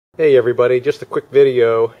Hey everybody, just a quick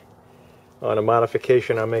video on a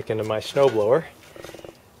modification I'm making to my snowblower.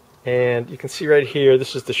 And you can see right here,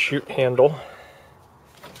 this is the chute handle.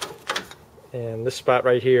 And this spot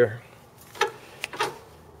right here,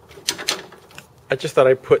 I just thought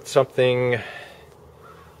I'd put something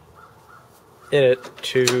in it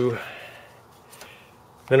to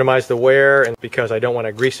minimize the wear, and because I don't want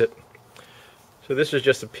to grease it. So this is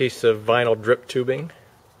just a piece of vinyl drip tubing.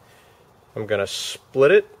 I'm going to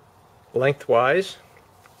split it lengthwise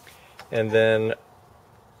and then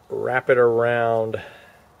wrap it around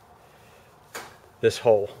this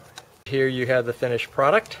hole. Here you have the finished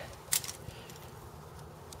product.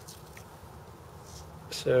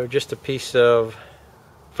 So just a piece of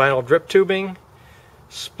vinyl drip tubing,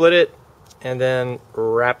 split it, and then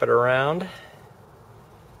wrap it around.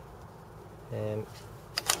 And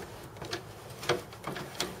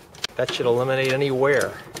that should eliminate any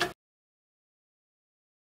wear.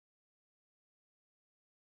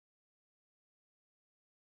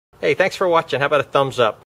 Hey, thanks for watching. How about a thumbs up?